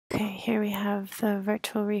Okay, here we have the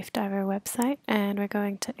Virtual Reef Diver website, and we're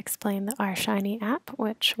going to explain the Our Shiny app,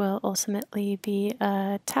 which will ultimately be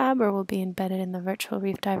a tab or will be embedded in the Virtual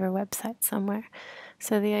Reef Diver website somewhere.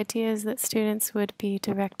 So the idea is that students would be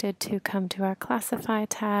directed to come to our Classify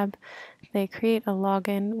tab. They create a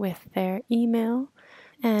login with their email,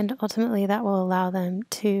 and ultimately that will allow them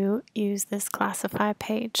to use this Classify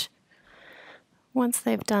page. Once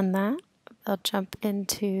they've done that, they'll jump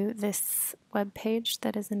into this web page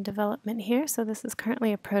that is in development here. So this is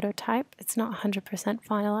currently a prototype. It's not 100%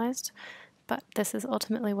 finalized, but this is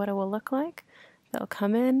ultimately what it will look like. They'll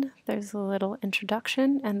come in, there's a little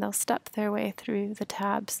introduction, and they'll step their way through the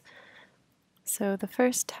tabs. So the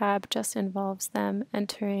first tab just involves them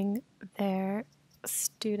entering their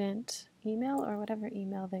student email or whatever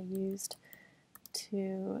email they used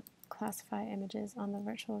to classify images on the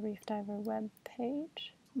Virtual Reef Diver web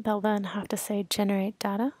page. They'll then have to say generate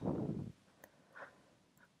data,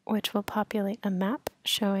 which will populate a map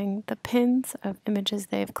showing the pins of images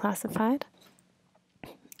they've classified.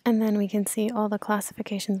 And then we can see all the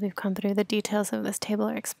classifications we've come through. The details of this table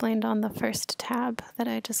are explained on the first tab that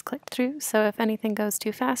I just clicked through. So if anything goes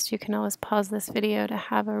too fast, you can always pause this video to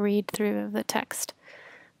have a read through of the text.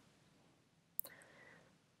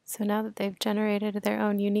 So now that they've generated their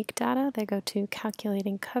own unique data, they go to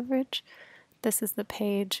calculating coverage. This is the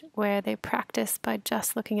page where they practice by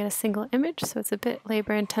just looking at a single image, so it's a bit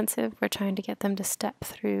labor intensive. We're trying to get them to step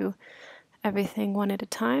through everything one at a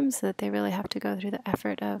time so that they really have to go through the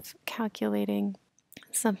effort of calculating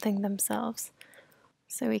something themselves.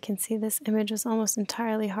 So we can see this image is almost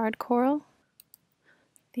entirely hard coral.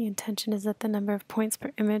 The intention is that the number of points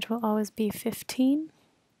per image will always be 15.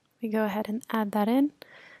 We go ahead and add that in,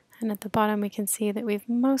 and at the bottom we can see that we've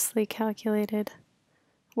mostly calculated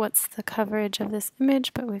what's the coverage of this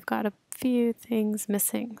image, but we've got a few things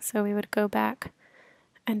missing. So we would go back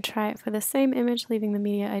and try it for the same image, leaving the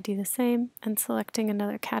media ID the same, and selecting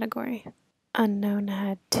another category. Unknown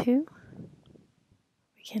had 2.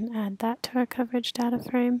 We can add that to our coverage data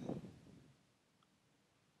frame.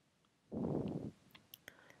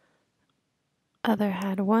 Other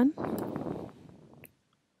had 1.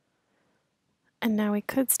 And now we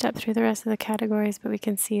could step through the rest of the categories, but we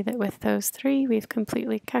can see that with those 3, we've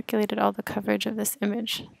completely calculated all the coverage of this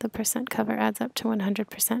image. The percent cover adds up to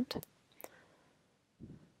 100%.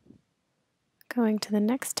 Going to the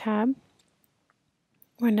next tab,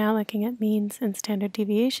 we're now looking at means and standard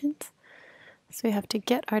deviations. So we have to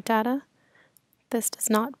get our data. This does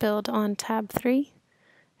not build on tab 3.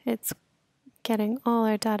 It's getting all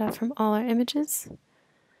our data from all our images.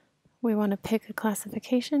 We want to pick a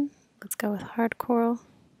classification. Let's go with hard coral.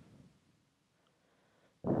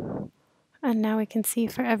 And now we can see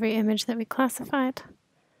for every image that we classified,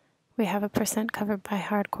 we have a percent covered by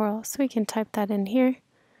hard coral. So we can type that in here,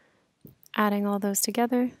 adding all those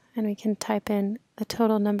together, and we can type in the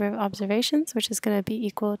total number of observations, which is going to be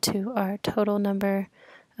equal to our total number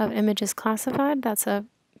of images classified. That's a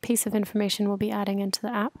piece of information we'll be adding into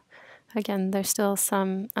the app. Again, there's still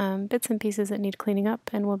some bits and pieces that need cleaning up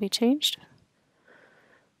and will be changed.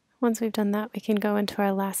 Once we've done that, we can go into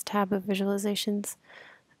our last tab of visualizations.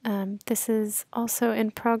 This is also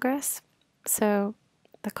in progress, so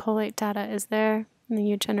the collate data is there, and then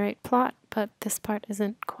you generate plot, but this part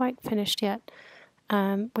isn't quite finished yet.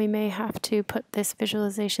 We may have to put this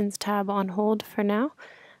visualizations tab on hold for now,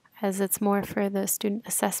 as it's more for the student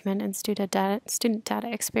assessment and student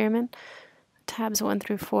data experiment. Tabs 1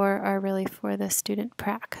 through 4 are really for the student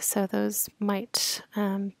prac, so those might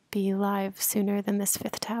be live sooner than this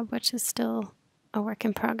 5th tab, which is still a work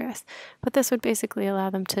in progress. But this would basically allow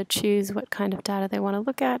them to choose what kind of data they want to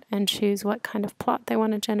look at and choose what kind of plot they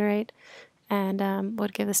want to generate, and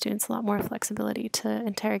would give the students a lot more flexibility to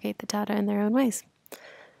interrogate the data in their own ways.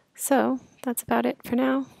 So that's about it for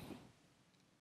now.